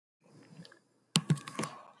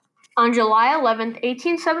On July 11th,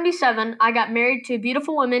 1877, I got married to a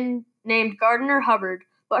beautiful woman named Gardiner Hubbard,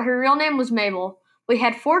 but her real name was Mabel. We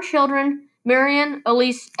had 4 children: Marion,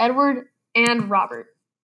 Elise, Edward, and Robert.